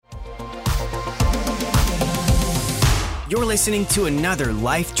You're listening to another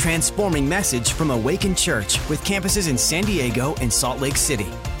life-transforming message from Awaken Church with campuses in San Diego and Salt Lake City.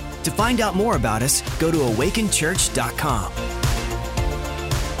 To find out more about us, go to awakenchurch.com.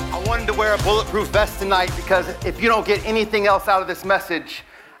 I wanted to wear a bulletproof vest tonight because if you don't get anything else out of this message,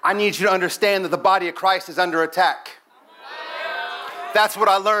 I need you to understand that the body of Christ is under attack. That's what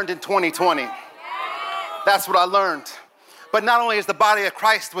I learned in 2020. That's what I learned. But not only is the body of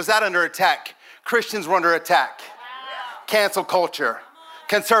Christ, was that under attack, Christians were under attack. Cancel culture,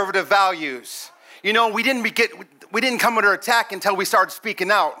 conservative values. You know, we didn't come under attack until we started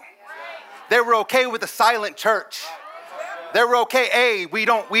speaking out. They were okay with a silent church. They were okay. Hey, we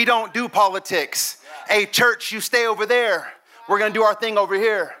don't do politics. Hey, church, you stay over there. We're going to do our thing over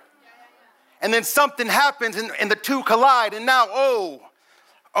here. And then something happens and the two collide. And now,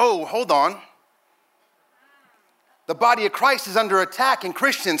 hold on. The body of Christ is under attack, and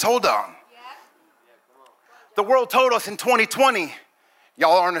Christians, hold on. The world told us in 2020,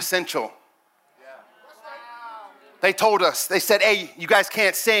 y'all aren't essential. They told us, they said, hey, you guys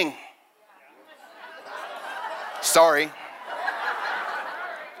can't sing. Sorry.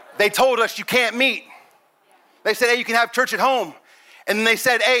 They told us you can't meet. They said, hey, you can have church at home. And then they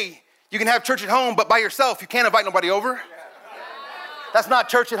said, hey, you can have church at home, but by yourself. You can't invite nobody over. That's not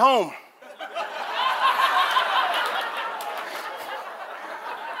church at home.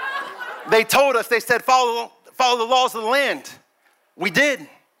 They told us, they said, follow the laws of the land. We did.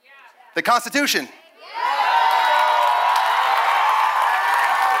 The Constitution.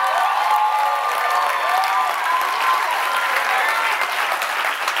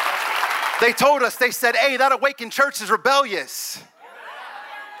 They told us, they said, hey, that Awaken Church is rebellious.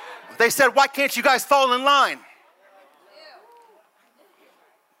 They said, why can't you guys fall in line?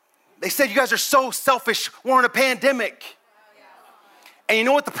 They said, you guys are so selfish. We're in a pandemic. And you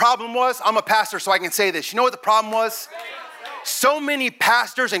know what the problem was? I'm a pastor, so I can say this. You know what the problem was? So many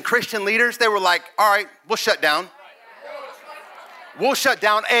pastors and Christian leaders, they were like, all right, we'll shut down. We'll shut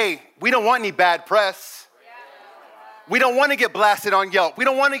down. Hey, we don't want any bad press. We don't want to get blasted on Yelp. We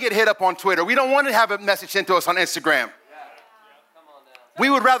don't want to get hit up on Twitter. We don't want to have a message sent to us on Instagram. We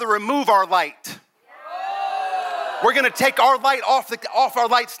would rather remove our light. We're going to take our light off our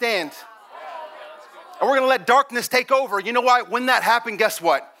light stand. And we're going to let darkness take over. You know why? When that happened, guess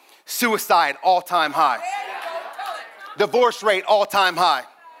what? Suicide, all-time high. Divorce rate, all-time high.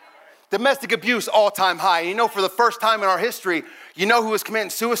 Domestic abuse, all-time high. And you know, for the first time in our history, you know who was committing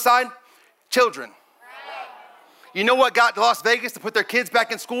suicide? Children. You know what got Las Vegas to put their kids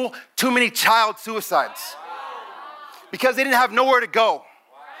back in school? Too many child suicides. Because they didn't have nowhere to go.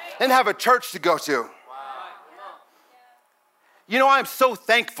 They didn't have a church to go to. You know, I'm so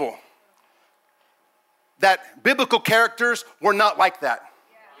thankful that biblical characters were not like that.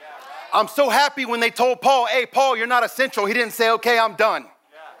 I'm so happy when they told Paul, hey, Paul, you're not essential. He didn't say, okay, I'm done.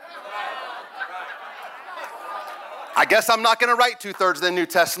 I guess I'm not going to write 2/3 of the New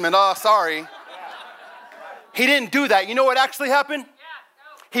Testament. Oh, sorry. He didn't do that. You know what actually happened?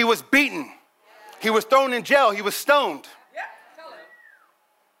 He was beaten. He was thrown in jail. He was stoned.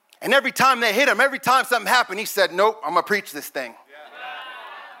 And every time they hit him, every time something happened, he said, nope, I'm going to preach this thing.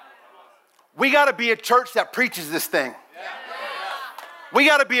 We got to be a church that preaches this thing. We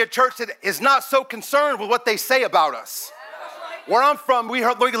got to be a church that is not so concerned with what they say about us. Where I'm from, we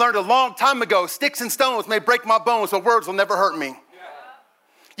learned a long time ago, sticks and stones may break my bones, but words will never hurt me.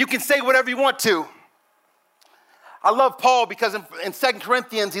 You can say whatever you want to. I love Paul because in 2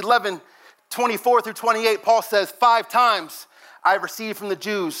 Corinthians 11, 24 through 28, Paul says, 5 times I received from the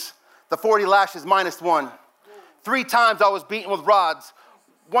Jews the 40 lashes minus 1. 3 times I was beaten with rods.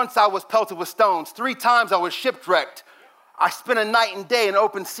 Once I was pelted with stones. 3 times I was shipwrecked. I spent a night and day in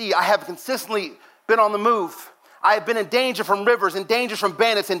open sea. I have consistently been on the move. I have been in danger from rivers, in danger from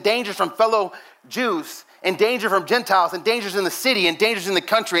bandits, in danger from fellow Jews, in danger from Gentiles, in dangers in the city, in dangers in the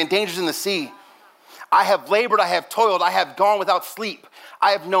country, in dangers in the sea. I have labored, I have toiled, I have gone without sleep.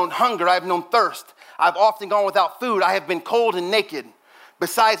 I have known hunger, I have known thirst. I've often gone without food. I have been cold and naked.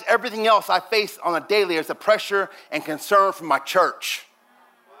 Besides everything else I face on a daily is the pressure and concern from my church.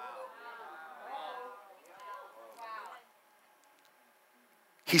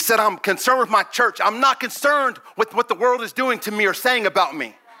 He said, I'm concerned with my church. I'm not concerned with what the world is doing to me or saying about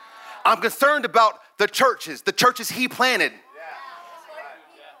me. I'm concerned about the churches he planted.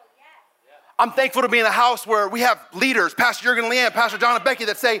 I'm thankful to be in a house where we have leaders, Pastor Jurgen and Leanne, Pastor John and Becky,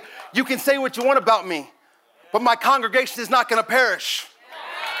 that say, you can say what you want about me, but my congregation is not going to perish.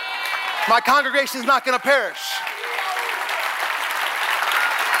 My congregation is not going to perish.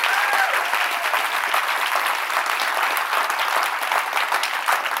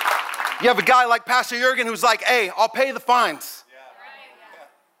 You have a guy like Pastor Jurgen who's like, hey, I'll pay the fines.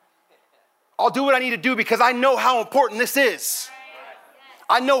 I'll do what I need to do because I know how important this is.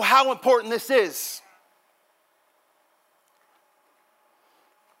 I know how important this is.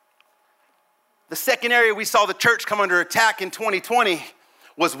 The second area we saw the church come under attack in 2020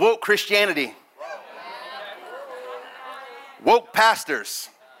 was woke Christianity. Woke pastors.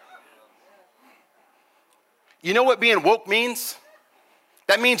 You know what being woke means?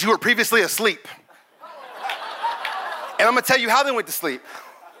 That means you were previously asleep. And I'm going to tell you how they went to sleep.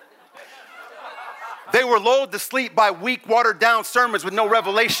 They were lulled to sleep by weak, watered-down sermons with no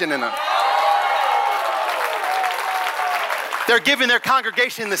revelation in them. They're giving their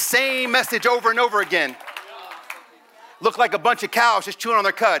congregation the same message over and over again. Look like a bunch of cows just chewing on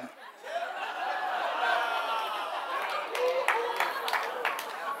their cud.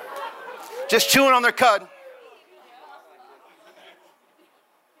 Just chewing on their cud.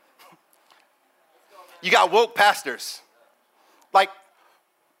 You got woke pastors. Like,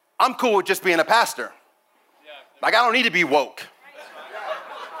 I'm cool with just being a pastor. Like, I don't need to be woke.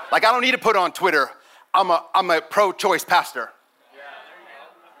 Like, I don't need to put on Twitter, I'm a pro-choice pastor.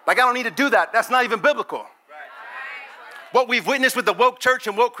 Like, I don't need to do that. That's not even biblical. What we've witnessed with the woke church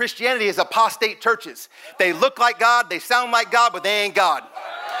and woke Christianity is apostate churches. They look like God, they sound like God, but they ain't God.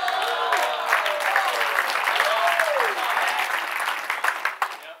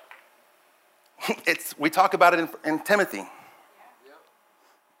 We talk about it in Timothy.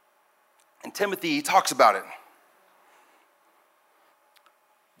 In Timothy, he talks about it.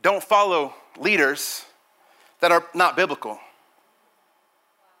 Don't follow leaders that are not biblical.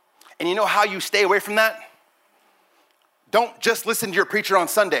 And you know how you stay away from that? Don't just listen to your preacher on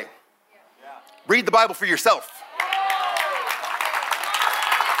Sunday. Read the Bible for yourself.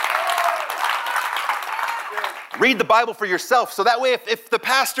 Read the Bible for yourself. So that way, if the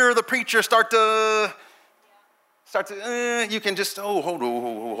pastor or the preacher start to, you can just,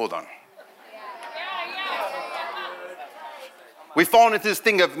 hold on. We've fallen into this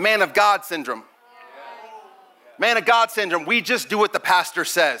thing of man of God syndrome. Man of God syndrome. We just do what the pastor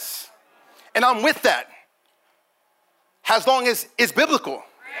says. And I'm with that. As long as it's biblical.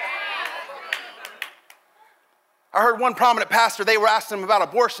 I heard one prominent pastor, they were asking him about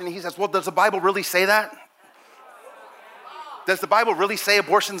abortion. He says, well, does the Bible really say that? Does the Bible really say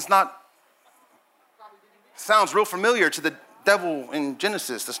abortion's not? Sounds real familiar to the devil in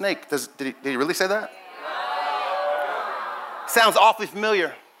Genesis, the snake. Did he really say that? Sounds awfully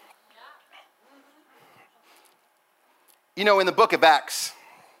familiar. You know, in the book of Acts,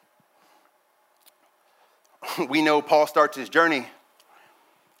 we know Paul starts his journey,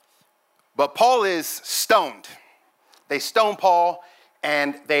 but Paul is stoned. They stone Paul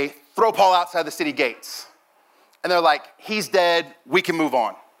and they throw Paul outside the city gates. And they're like, he's dead, we can move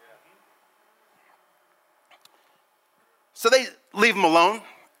on. So they leave him alone,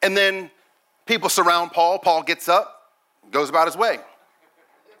 and then people surround Paul. Paul gets up, goes about his way.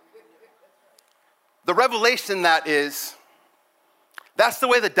 The revelation that's the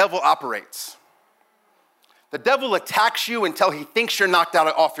way the devil operates. The devil attacks you until he thinks you're knocked out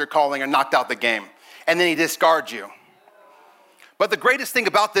off your calling or knocked out the game, and then he discards you. But the greatest thing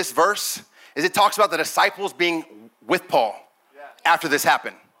about this verse is it talks about the disciples being with Paul after this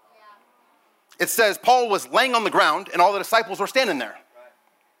happened. It says Paul was laying on the ground and all the disciples were standing there.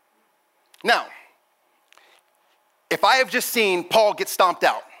 Now, if I have just seen Paul get stomped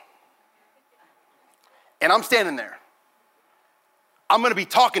out and I'm standing there, I'm going to be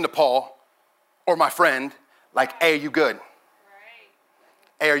talking to Paul or my friend like, hey, are you good?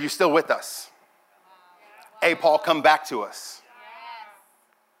 Hey, are you still with us? Hey, Paul, come back to us.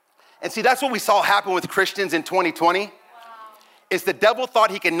 And see, that's what we saw happen with Christians in 2020, is the devil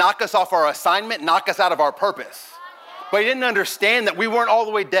thought he could knock us off our assignment, knock us out of our purpose. But he didn't understand that we weren't all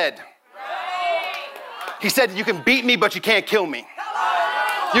the way dead. He said, you can beat me, but you can't kill me.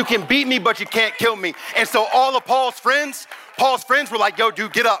 You can beat me, but you can't kill me. And so all of Paul's friends were like, yo,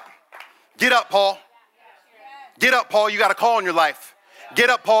 dude, get up. Get up, Paul. Get up, Paul, you got a call in your life.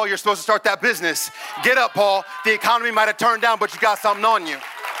 Get up, Paul, you're supposed to start that business. Get up, Paul, the economy might have turned down, but you got something on you.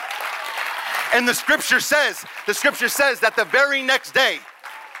 And the scripture says that the very next day,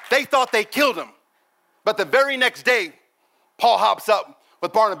 they thought they killed him. But the very next day, Paul hops up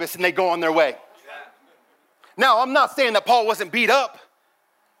with Barnabas and they go on their way. Now, I'm not saying that Paul wasn't beat up.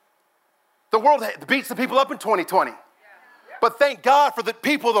 The world beats the people up in 2020. But thank God for the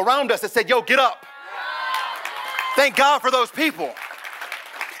people around us that said, yo, get up. Thank God for those people.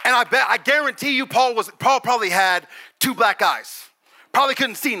 And I guarantee you Paul probably had 2 black eyes. Probably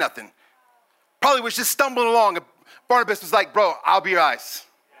couldn't see nothing. Probably was just stumbling along. Barnabas was like, bro, I'll be your eyes.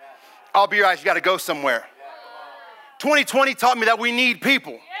 I'll be your eyes. You got to go somewhere. 2020 taught me that we need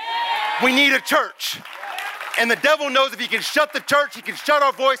people. We need a church. And the devil knows if he can shut the church, he can shut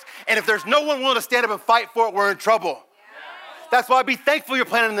our voice. And if there's no one willing to stand up and fight for it, we're in trouble. That's why be thankful you're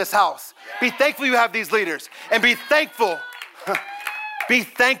planted in this house. Be thankful you have these leaders. And be thankful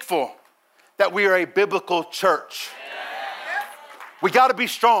that we are a biblical church. We got to be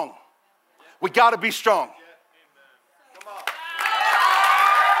strong. We got to be strong.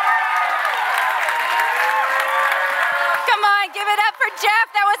 Give it up for Jeff.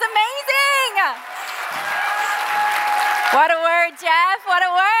 That was amazing. What a word, Jeff. What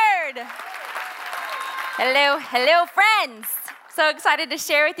a word. Hello, friends. So excited to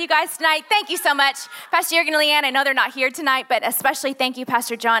share with you guys tonight. Thank you so much, Pastor Jurgen and Leanne. I know they're not here tonight, but especially thank you,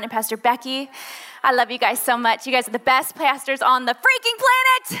 Pastor John and Pastor Becky. I love you guys so much. You guys are the best pastors on the freaking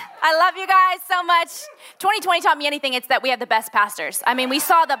planet. I love you guys so much. 2020 taught me anything, it's that we have the best pastors. I mean, we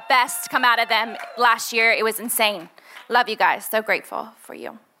saw the best come out of them last year. It was insane. Love you guys. So grateful for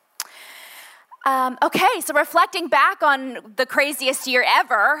you. Okay, so reflecting back on the craziest year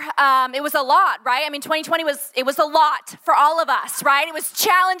ever, it was a lot, right? I mean, 2020 was a lot for all of us, right? It was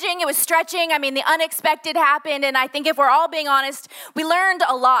challenging, it was stretching. I mean, the unexpected happened, and I think if we're all being honest, we learned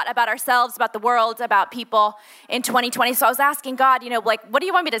a lot about ourselves, about the world, about people in 2020. So I was asking God, what do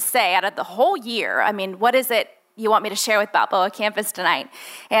you want me to say out of the whole year? I mean, what is it you want me to share with Balboa Campus tonight?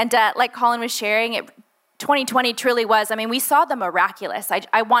 And like Colin was sharing, 2020 truly was. I mean, we saw the miraculous.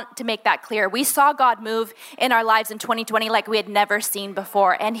 I want to make that clear. We saw God move in our lives in 2020 like we had never seen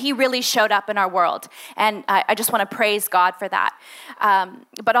before, and he really showed up in our world. And I just want to praise God for that.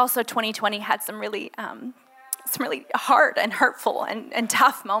 But also 2020 had some really hard and hurtful and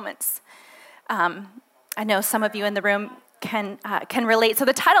tough moments. I know some of you in the room can relate. So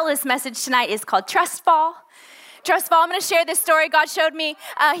the title of this message tonight is called Trust Fall. I'm going to share this story. God showed me,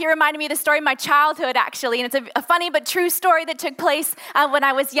 he reminded me of the story of my childhood, actually. And it's a funny but true story that took place when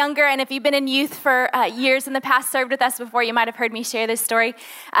I was younger. And if you've been in youth for years in the past, served with us before, you might have heard me share this story.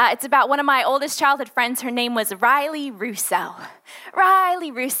 It's about one of my oldest childhood friends. Her name was Riley Russo.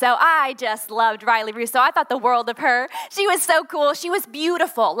 I just loved Riley Russo. I thought the world of her. She was so cool. She was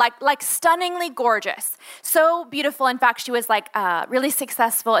beautiful, like stunningly gorgeous. So beautiful. In fact, she was really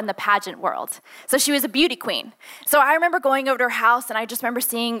successful in the pageant world. So she was a beauty queen. So I remember going over to her house, and I just remember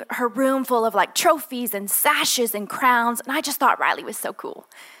seeing her room full of trophies and sashes and crowns. And I just thought Riley was so cool.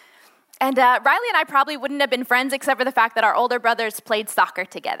 And Riley and I probably wouldn't have been friends except for the fact that our older brothers played soccer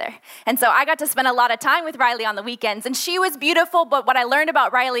together. And so I got to spend a lot of time with Riley on the weekends. And she was beautiful, but what I learned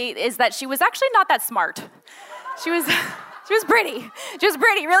about Riley is that she was actually not that smart. She was pretty. She was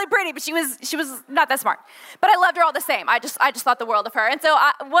pretty, really pretty, but she was not that smart. But I loved her all the same. I just thought the world of her. And so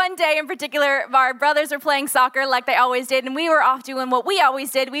one day in particular, our brothers were playing soccer like they always did, and we were off doing what we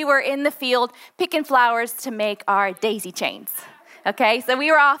always did. We were in the field picking flowers to make our daisy chains. Okay, so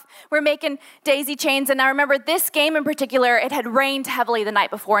we were making daisy chains, and I remember this game in particular, it had rained heavily the night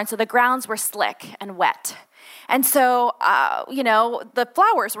before, and so the grounds were slick and wet. And so, the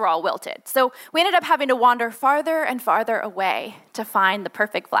flowers were all wilted. So we ended up having to wander farther and farther away to find the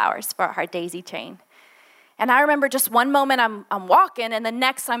perfect flowers for our daisy chain. And I remember just one moment I'm walking, and the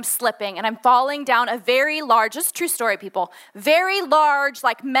next I'm slipping, and I'm falling down a very large, this is a true story, people, very large,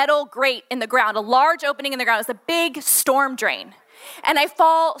 metal grate in the ground, a large opening in the ground. It's a big storm drain. And I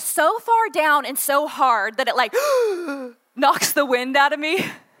fall so far down and so hard that it knocks the wind out of me.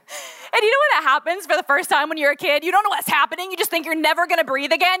 And you know when that happens for the first time when you're a kid? You don't know what's happening. You just think you're never going to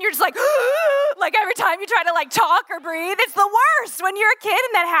breathe again. You're just every time you try to talk or breathe, it's the worst when you're a kid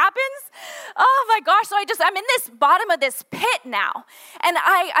and that happens. Oh my gosh. So I'm in this bottom of this pit now. And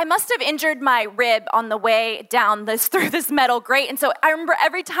I must have injured my rib on the way down through this metal grate. And so I remember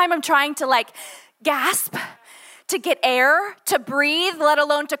every time I'm trying to gasp, to get air, to breathe, let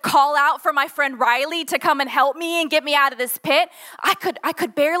alone to call out for my friend Riley to come and help me and get me out of this pit. I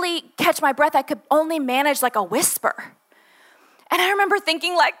could barely catch my breath. I could only manage a whisper. And I remember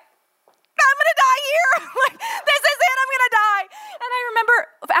thinking I'm going to die here. This is it, I'm going to die. And I remember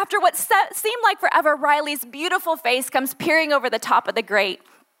after what seemed like forever, Riley's beautiful face comes peering over the top of the grate.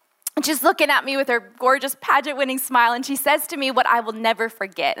 And she's looking at me with her gorgeous pageant-winning smile, and she says to me what I will never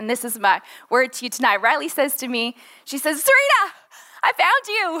forget. And this is my word to you tonight. Riley says to me, she says, Sarina, I found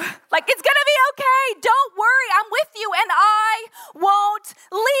you. It's going to be okay. Don't worry. I'm with you, and I won't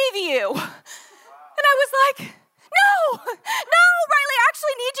leave you. And I was like, no, Riley, I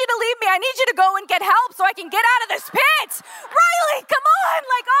actually need you to leave me. I need you to go and get help so I can get out of this pit. Riley, come on.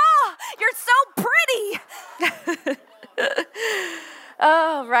 You're so pretty.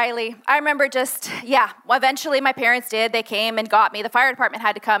 Oh, Riley. I remember eventually my parents did. They came and got me. The fire department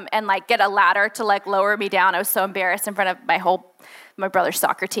had to come and get a ladder to lower me down. I was so embarrassed in front of my brother's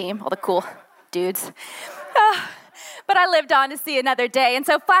soccer team, all the cool dudes. But I lived on to see another day. And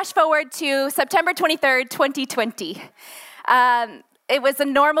so flash forward to September 23rd, 2020. It was a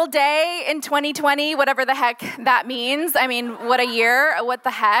normal day in 2020, whatever the heck that means. I mean, what a year, what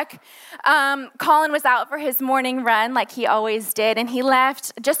the heck. Colin was out for his morning run like he always did, and he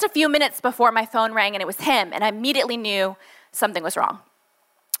left just a few minutes before my phone rang, and it was him, and I immediately knew something was wrong.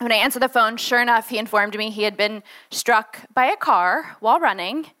 When I answered the phone, sure enough, he informed me he had been struck by a car while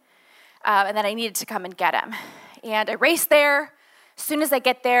running, and that I needed to come and get him. And I raced there. As soon as I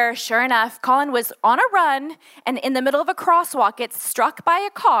get there, sure enough, Colin was on a run, and in the middle of a crosswalk, gets struck by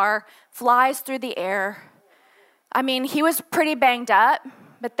a car, flies through the air. I mean, he was pretty banged up,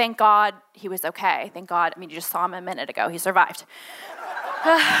 but thank God he was okay. Thank God. I mean, you just saw him a minute ago. He survived.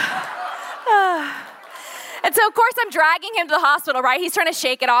 And so, of course, I'm dragging him to the hospital, right? He's trying to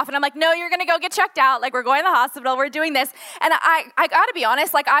shake it off. And I'm like, no, you're going to go get checked out. We're going to the hospital. We're doing this. And I got to be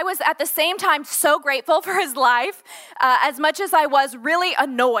honest, I was at the same time so grateful for his life as much as I was really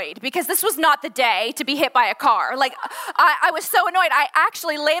annoyed because this was not the day to be hit by a car. I was so annoyed. I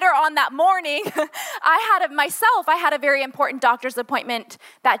actually, later on that morning, I had a very important doctor's appointment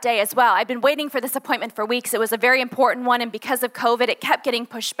that day as well. I'd been waiting for this appointment for weeks. It was a very important one. And because of COVID, it kept getting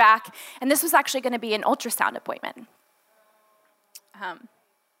pushed back. And this was actually going to be an ultrasound appointment.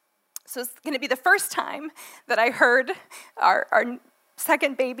 So it's going to be the first time that I heard our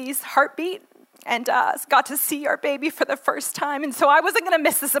second baby's heartbeat and got to see our baby for the first time. And so I wasn't going to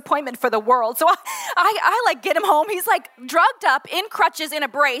miss this appointment for the world. So I get him home. He's drugged up in crutches in a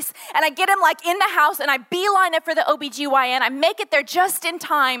brace. And I get him in the house and I beeline it for the OBGYN. I make it there just in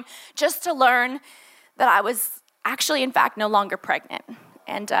time just to learn that I was actually, in fact, no longer pregnant.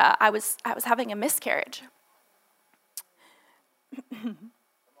 And I was having a miscarriage.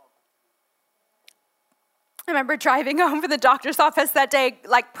 I remember driving home from the doctor's office that day,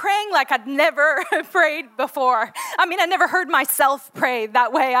 praying like I'd never prayed before. I mean, I never heard myself pray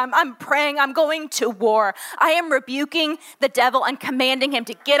that way. I'm praying, I'm going to war. I am rebuking the devil and commanding him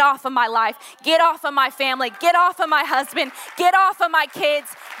to get off of my life, get off of my family, get off of my husband, get off of my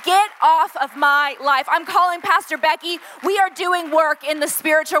kids, get off of my life. I'm calling Pastor Becky. We are doing work in the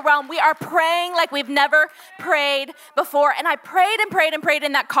spiritual realm. We are praying like we've never prayed before. And I prayed and prayed and prayed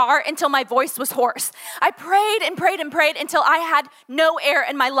in that car until my voice was hoarse. I prayed and prayed and prayed until I had no air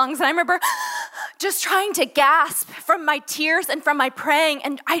in my lungs. And I remember just trying to gasp from my tears and from my praying.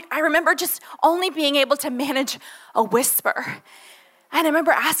 And I remember just only being able to manage a whisper. And I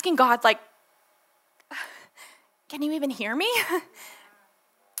remember asking God, can you even hear me?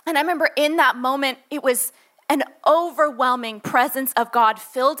 And I remember in that moment, it was an overwhelming presence of God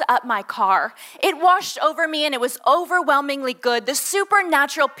filled up my car. It washed over me and it was overwhelmingly good. The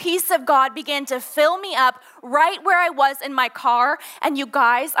supernatural peace of God began to fill me up right where I was in my car. And you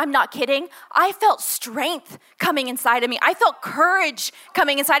guys, I'm not kidding. I felt strength coming inside of me. I felt courage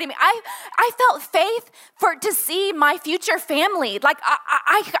coming inside of me. I felt faith to see my future family.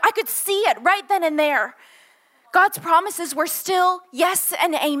 I could see it right then and there. God's promises were still yes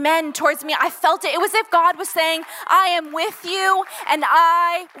and amen towards me. I felt it. It was as if God was saying, I am with you and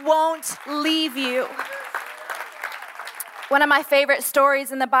I won't leave you. One of my favorite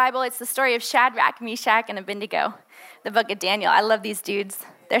stories in the Bible, it's the story of Shadrach, Meshach, and Abednego, the book of Daniel. I love these dudes.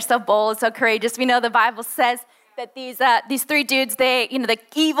 They're so bold, so courageous. We know the Bible says that these three dudes, the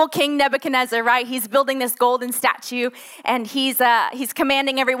evil King Nebuchadnezzar, right? He's building this golden statue, and he's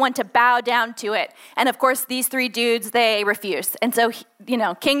commanding everyone to bow down to it. And of course, these three dudes, they refuse. And so,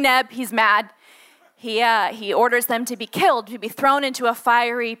 King Neb, he's mad. He orders them to be killed, to be thrown into a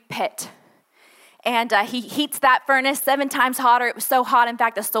fiery pit. And he heats that furnace 7 times hotter. It was so hot, in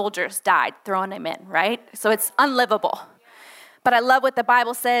fact, the soldiers died throwing him in, right? So it's unlivable. But I love what the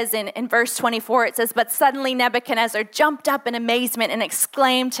Bible says in verse 24. It says, but suddenly Nebuchadnezzar jumped up in amazement and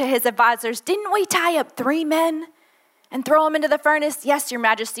exclaimed to his advisors, didn't we tie up 3 men and throw them into the furnace? Yes, your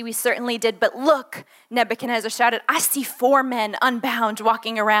majesty, we certainly did. But look, Nebuchadnezzar shouted, I see 4 men unbound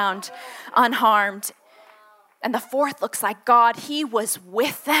walking around unharmed. And the 4th looks like God. He was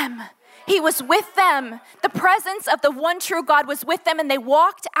with them. He was with them. The presence of the one true God was with them, and they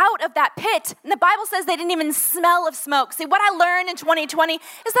walked out of that pit. And the Bible says they didn't even smell of smoke. See, what I learned in 2020 is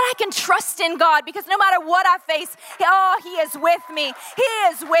that I can trust in God because no matter what I face, He is with me. He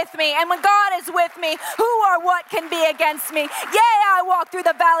is with me. And when God is with me, who or what can be against me? Yea, I walk through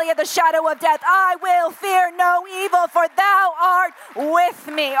the valley of the shadow of death. I will fear no evil, for thou art with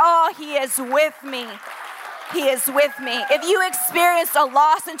me. Oh, He is with me. he is with me. If you experienced a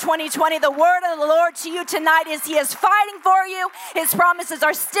loss in 2020, the word of the Lord to you tonight is he is fighting for you. His promises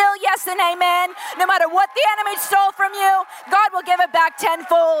are still yes and amen. No matter what the enemy stole from you, God will give it back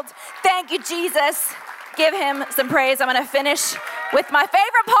tenfold. Thank you, Jesus. Give him some praise. I'm going to finish with my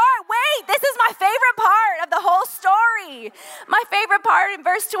favorite part. Wait, this is my favorite part of the whole story. My favorite part in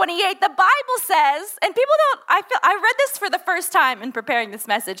verse 28, the Bible says, and people don't, I read this for the first time in preparing this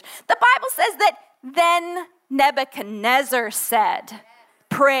message. The Bible says that then Nebuchadnezzar said,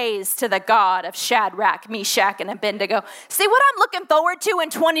 praise to the God of Shadrach, Meshach, and Abednego. See, what I'm looking forward to in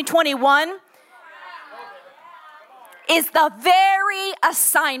 2021 is the very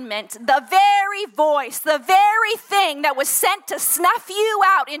assignment, the very voice, the very thing that was sent to snuff you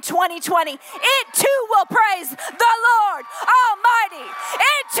out in 2020. It too will praise the Lord Almighty.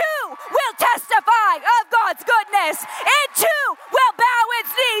 It too will testify of God's goodness. It too will bow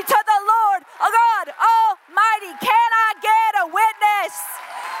its knee to the Lord God Almighty. Can I get a witness?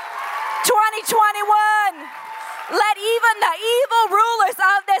 2021. Let even the evil rulers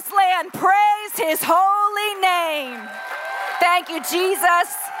of this land praise his holy name. Thank you,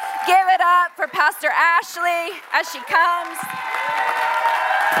 Jesus. Give it up for Pastor Ashley as she comes.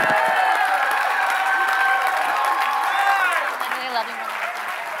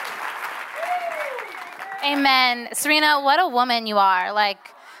 Amen. Sarina, what a woman you are. Like,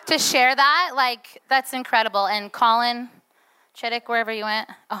 to share that, like, that's incredible. And Colin, Chiddick, wherever you went.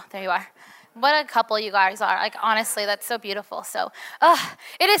 Oh, there you are. What a couple you guys are. Like, honestly, that's so beautiful. So,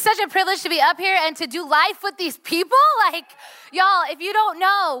 it is such a privilege to be up here and to do life with these people. Like, y'all, if you don't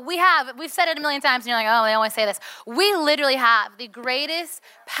know, we've said it a million times, and you're like, oh, they always say this. We literally have the greatest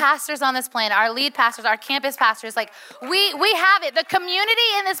pastors on this planet, our lead pastors, our campus pastors. Like, we have it. The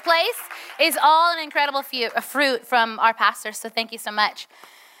community in this place is all an incredible fruit from our pastors. So thank you so much.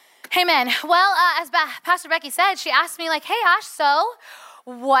 Amen. Well, as Pastor Becky said, she asked me, like, hey, Ash, so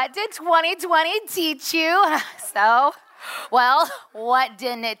what did 2020 teach you? So, well, what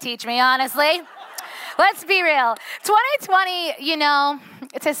didn't it teach me, honestly? Let's be real. 2020, you know,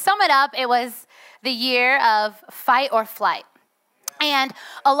 to sum it up, it was the year of fight or flight. And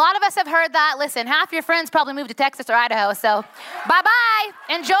a lot of us have heard that. Listen, half your friends probably moved to Texas or Idaho, so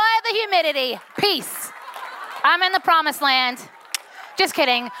bye-bye. Enjoy the humidity. Peace. I'm in the promised land. Just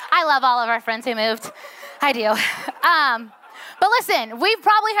kidding. I love all of our friends who moved. I do. But listen, we've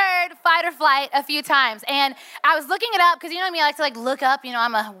probably heard fight or flight a few times. And I was looking it up because, you know me, I like to look up,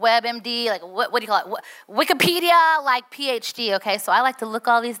 I'm a WebMD, what do you call it? Wikipedia, PhD, okay? So I like to look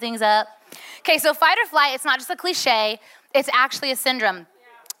all these things up. Okay, so fight or flight, it's not just a cliche. It's actually a syndrome.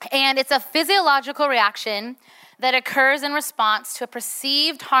 And it's a physiological reaction that occurs in response to a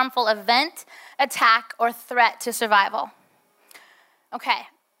perceived harmful event, attack, or threat to survival. Okay,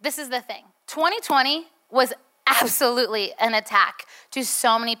 this is the thing. 2020 was absolutely an attack to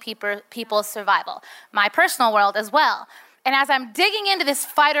so many people's survival. My personal world as well. And as I'm digging into this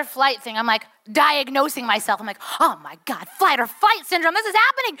fight or flight thing, I'm diagnosing myself. I'm oh my God, flight or fight syndrome, this is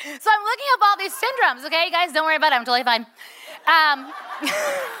happening. So I'm looking up all these syndromes, okay? You guys, don't worry about it, I'm totally fine.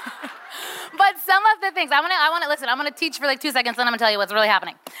 But some of the things, listen, I'm gonna teach for 2 seconds, then I'm gonna tell you what's really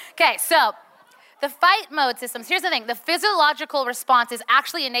happening. Okay, so the fight mode systems, here's the thing, the physiological response is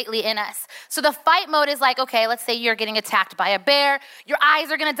actually innately in us. So the fight mode is okay, let's say you're getting attacked by a bear, your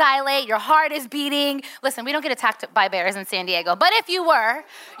eyes are gonna dilate, your heart is beating. Listen, we don't get attacked by bears in San Diego, but if you were,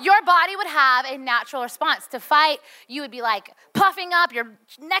 your body would have a natural response. To fight, you would be puffing up, your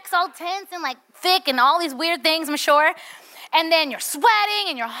neck's all tense and thick and all these weird things, I'm sure. And then you're sweating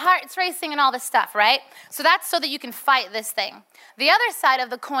and your heart's racing and all this stuff, right? So that's so that you can fight this thing. The other side of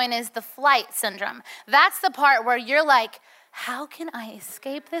the coin is the flight syndrome. That's the part where you're how can I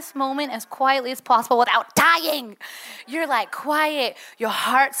escape this moment as quietly as possible without dying? You're quiet. Your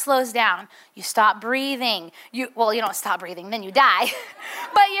heart slows down. You stop breathing. You don't stop breathing, then you die.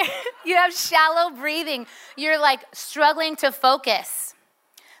 But you have shallow breathing. You're struggling to focus.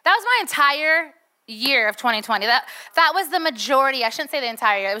 That was my entire year of 2020. That was the majority. I shouldn't say the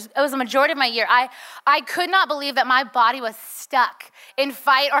entire year. It was the majority of my year. I could not believe that my body was stuck in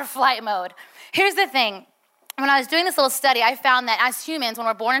fight or flight mode. Here's the thing. When I was doing this little study, I found that as humans, when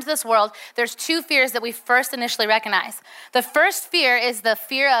we're born into this world, there's two fears that we first initially recognize. The first fear is the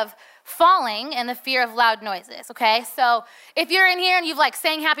fear of falling and the fear of loud noises, okay? So if you're in here and you've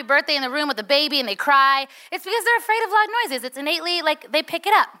sang happy birthday in the room with the baby and they cry, it's because they're afraid of loud noises. It's innately they pick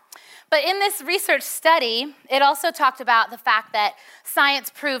it up. But in this research study, it also talked about the fact that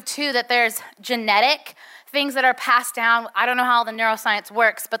science proved too that there's genetic things that are passed down. I don't know how the neuroscience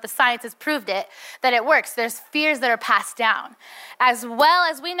works, but the science has proved it, that it works. There's fears that are passed down. As well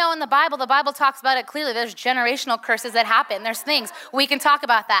as we know in the Bible talks about it clearly. There's generational curses that happen. There's things. We can talk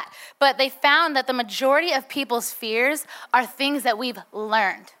about that. But they found that the majority of people's fears are things that we've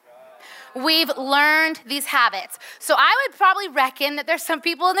learned. We've learned these habits. So I would probably reckon that there's some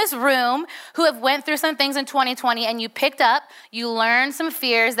people in this room who have went through some things in 2020 and you learned some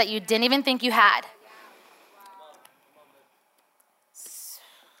fears that you didn't even think you had.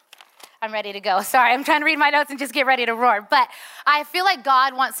 I'm ready to go. Sorry, I'm trying to read my notes and just get ready to roar. But I feel like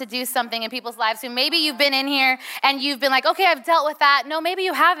God wants to do something in people's lives who maybe you've been in here and you've been like, okay, I've dealt with that. No, maybe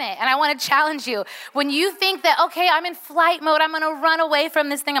you haven't. And I want to challenge you. When you think that, okay, I'm in flight mode, I'm going to run away from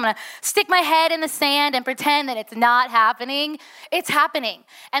this thing, I'm going to stick my head in the sand and pretend that it's not happening, it's happening.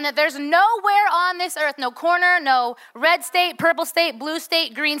 And that there's nowhere on this earth, no corner, no red state, purple state, blue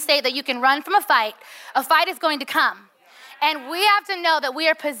state, green state, that you can run from a fight. A fight is going to come. And we have to know that we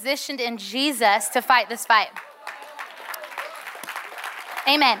are positioned in Jesus to fight this fight.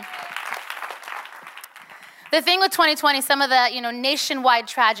 Amen. The thing with 2020, some of the, nationwide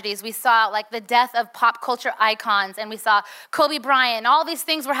tragedies, we saw like the death of pop culture icons, and we saw Kobe Bryant, all these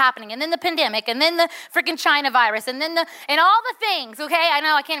things were happening, and then the pandemic, and then the freaking China virus, and all the things, okay? I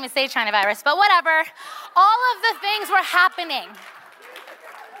know I can't even say China virus, but whatever. All of the things were happening.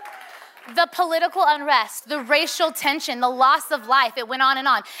 The political unrest, the racial tension, the loss of life, it went on and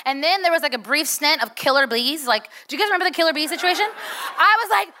on. And then there was like a brief stint of killer bees. Like, do you guys remember the killer bee situation? I was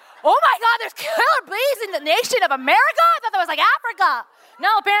like, oh my God, there's killer bees in the nation of America? I thought that was like Africa.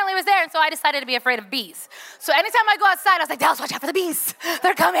 No, apparently it was there, and so I decided to be afraid of bees. So anytime I go outside, I was like, Dallas, watch out for the bees.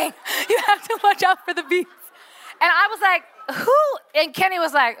 They're coming. You have to watch out for the bees. And I was like, who? And Kenny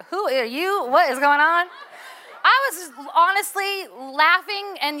was like, who are you? What is going on? I was honestly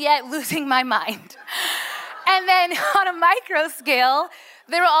laughing and yet losing my mind. And then on a micro scale,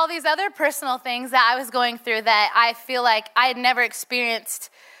 there were all these other personal things that I was going through that I feel like I had never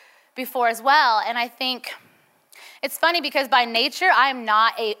experienced before as well. And I think it's funny because by nature, I'm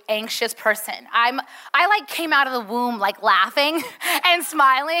not an anxious person. I came out of the womb laughing and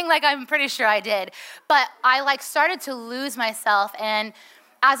smiling, I'm pretty sure I did. But I started to lose myself, and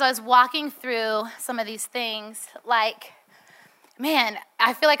as I was walking through some of these things, man,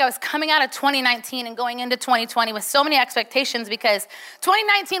 I feel like I was coming out of 2019 and going into 2020 with so many expectations, because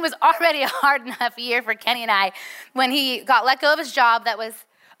 2019 was already a hard enough year for Kenny and I when he got let go of his job. That was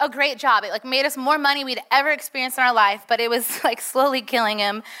a great job. It made us more money we'd ever experienced in our life, but it was slowly killing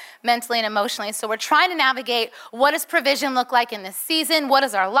him mentally and emotionally. So we're trying to navigate, what does provision look like in this season? What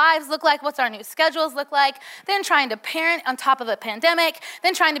does our lives look like? What's our new schedules look like? Then trying to parent on top of a pandemic,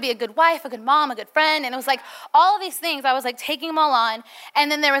 then trying to be a good wife, a good mom, a good friend. And it was all of these things, I was taking them all on.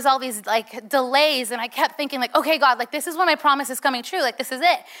 And then there was all these delays, and I kept thinking okay, God, this is when my promise is coming true. This is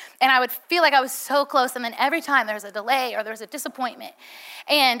it. And I would feel like I was so close. And then every time there was a delay or there was a disappointment.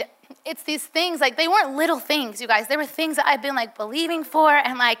 And it's these things, they weren't little things, you guys. They were things that I've been believing for,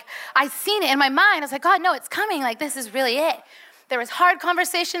 and I'd seen it in my mind. I was like, God, no, it's coming. This is really it. There was hard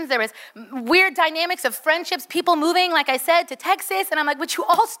conversations. There was weird dynamics of friendships, people moving, like I said, to Texas. And I'm like, would you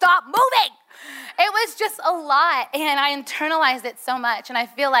all stop moving? It was just a lot, and I internalized it so much. And I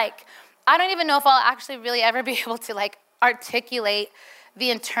feel I don't even know if I'll actually really ever be able to articulate the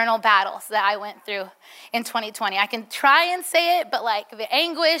internal battles that I went through in 2020. I can try and say it, but the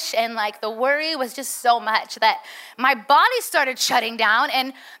anguish and the worry was just so much that my body started shutting down,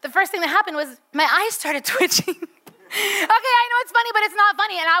 and the first thing that happened was my eyes started twitching. Okay, I know it's funny, but it's not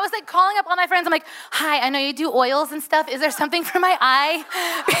funny. And I was calling up all my friends. I'm like, hi, I know you do oils and stuff. Is there something for my eye?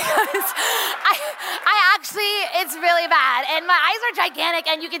 Because I actually, it's really bad. And my eyes are gigantic,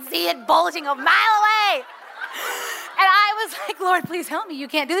 and you can see it bulging a mile away. And I was like, Lord, please help me. You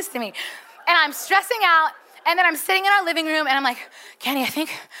can't do this to me. And I'm stressing out. And then I'm sitting in our living room, and I'm like, Kenny, I think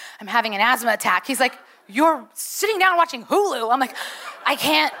I'm having an asthma attack. He's like, you're sitting down watching Hulu. I'm like, I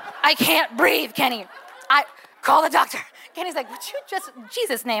can't breathe, Kenny. Call the doctor. Kenny's like, would you just, in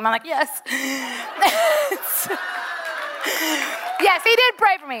Jesus' name? I'm like, yes. Yes, he did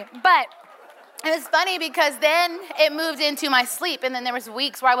pray for me. But it was funny because then it moved into my sleep, and then there was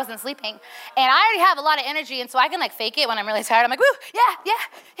weeks where I wasn't sleeping. And I already have a lot of energy, and so I can fake it when I'm really tired. I'm like, woo, yeah.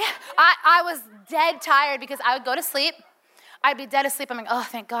 I was dead tired because I would go to sleep. I'd be dead asleep. I'm like, oh,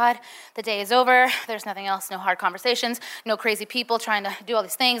 thank God, the day is over. There's nothing else, no hard conversations, no crazy people trying to do all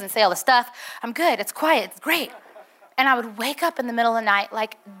these things and say all this stuff. I'm good, it's quiet, it's great. And I would wake up in the middle of the night,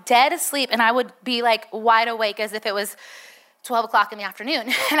 dead asleep, and I would be wide awake as if it was 12 o'clock in the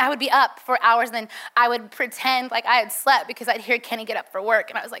afternoon, and I would be up for hours, and then I would pretend like I had slept because I'd hear Kenny get up for work,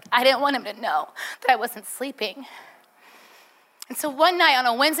 and I was like, I didn't want him to know that I wasn't sleeping. And so one night, on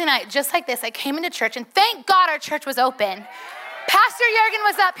a Wednesday night, just like this, I came into church, and thank God our church was open. Pastor Jurgen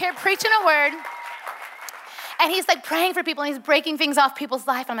was up here preaching a word, and he's like praying for people, and he's breaking things off people's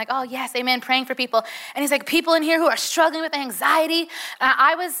life. I'm like, oh yes, amen, praying for people. And he's like, people in here who are struggling with anxiety.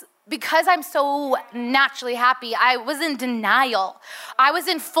 Because I'm so naturally happy, I was in denial. I was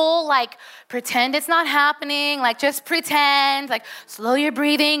in full, like, pretend it's not happening, like, just pretend, like, slow your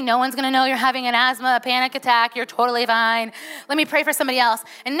breathing. No one's gonna know you're having an asthma, a panic attack. You're totally fine. Let me pray for somebody else.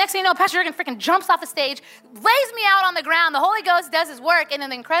 And next thing you know, Pastor Jurgen freaking jumps off the stage, lays me out on the ground. The Holy Ghost does his work. And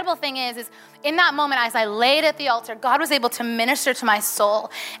then the incredible thing is in that moment, as I laid at the altar, God was able to minister to my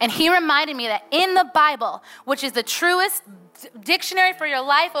soul. And he reminded me that in the Bible, which is the truest dictionary for your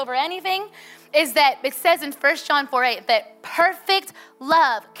life over anything, is that it says in 1 John 4:8 that perfect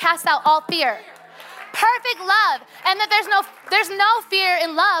love casts out all fear. Perfect love. And that there's no fear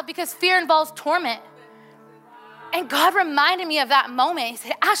in love because fear involves torment. And God reminded me of that moment. He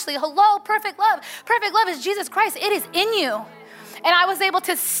said, Ashley, hello, perfect love. Perfect love is Jesus Christ. It is in you. And I was able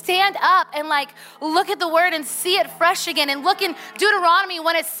to stand up and like look at the word and see it fresh again, and look in Deuteronomy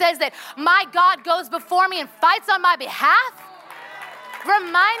when it says that my God goes before me and fights on my behalf.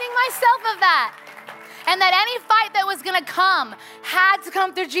 Reminding myself of that. And that any fight that was gonna come had to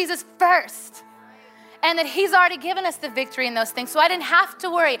come through Jesus first. And that he's already given us the victory in those things. So I didn't have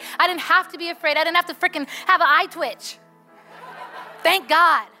to worry. I didn't have to be afraid. I didn't have to freaking have an eye twitch. Thank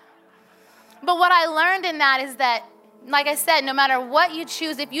God. But what I learned in that is that, like I said, no matter what you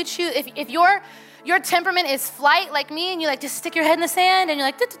choose, if your temperament is flight like me, and you like just stick your head in the sand and you're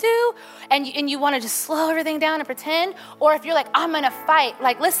like do, and you want to just slow everything down and pretend, or if you're like, I'm gonna fight,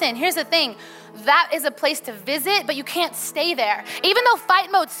 like, listen, here's the thing, that is a place to visit, but you can't stay there. Even though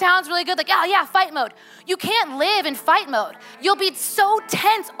fight mode sounds really good, like, oh yeah, fight mode, you can't live in fight mode. You'll be so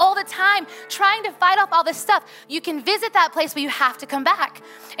tense all the time trying to fight off all this stuff. You can visit that place, but you have to come back.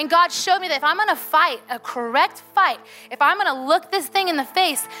 And God showed me that if I'm gonna fight a correct fight, if I'm gonna look this thing in the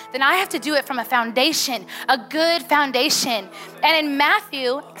face, then I have to do it from a foundation, a good foundation. And in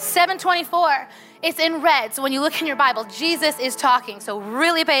Matthew 7:24, it's in red. So when you look in your Bible, Jesus is talking. So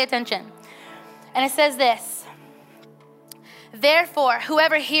really pay attention. And it says this: therefore,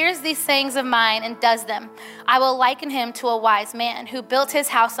 whoever hears these sayings of mine and does them, I will liken him to a wise man who built his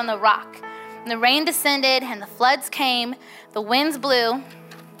house on the rock. And the rain descended and the floods came, the winds blew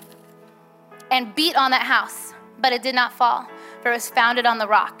and beat on that house, but it did not fall, for it was founded on the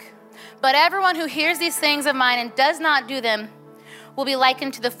rock. But everyone who hears these things of mine and does not do them will be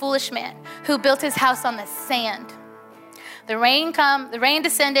likened to the foolish man who built his house on the sand. The rain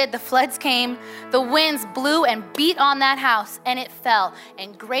descended, the floods came, the winds blew and beat on that house, and it fell,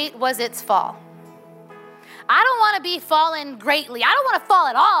 and great was its fall. I don't want to be fallen greatly. I don't want to fall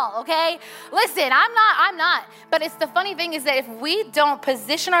at all, okay? Listen, I'm not. But it's the funny thing is that if we don't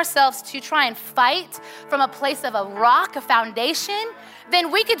position ourselves to try and fight from a place of a rock, a foundation,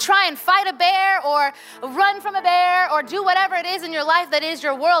 then we could try and fight a bear or run from a bear or do whatever it is in your life that is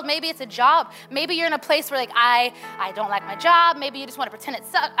your world. Maybe it's a job. Maybe you're in a place where like, I don't like my job. Maybe you just want to pretend it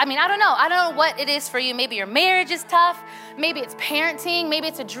sucks. I mean, I don't know what it is for you. Maybe your marriage is tough. Maybe it's parenting. Maybe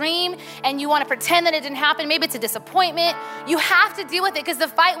it's a dream and you want to pretend that it didn't happen. Maybe it's a disappointment. You have to deal with it because the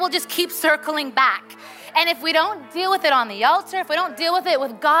fight will just keep circling back. And if we don't deal with it on the altar, if we don't deal with it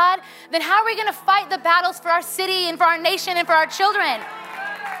with God, then how are we going to fight the battles for our city and for our nation and for our children?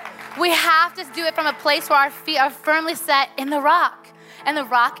 We have to do it from a place where our feet are firmly set in the rock. And the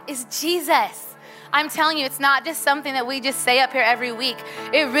rock is Jesus. I'm telling you, it's not just something that we just say up here every week.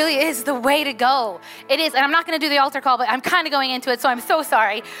 It really is the way to go. It is, and I'm not going to do the altar call, but I'm kind of going into it, so I'm so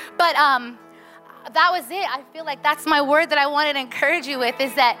sorry. But that was it. I feel like that's my word that I wanted to encourage you with,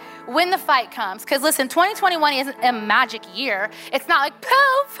 is that when the fight comes, because listen, 2021 isn't a magic year. It's not like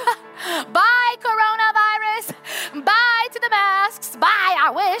poof, bye coronavirus, bye to the masks, bye, I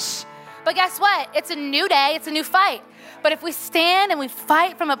wish. But guess what? It's a new day. It's a new fight. But if we stand and we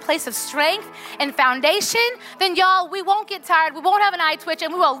fight from a place of strength and foundation, then y'all, we won't get tired, we won't have an eye twitch,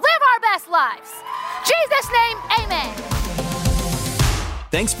 and we will live our best lives. In Jesus' name, amen.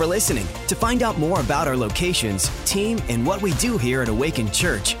 Thanks for listening. To find out more about our locations, team, and what we do here at Awaken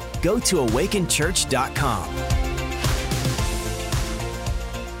Church, go to awakenchurch.com.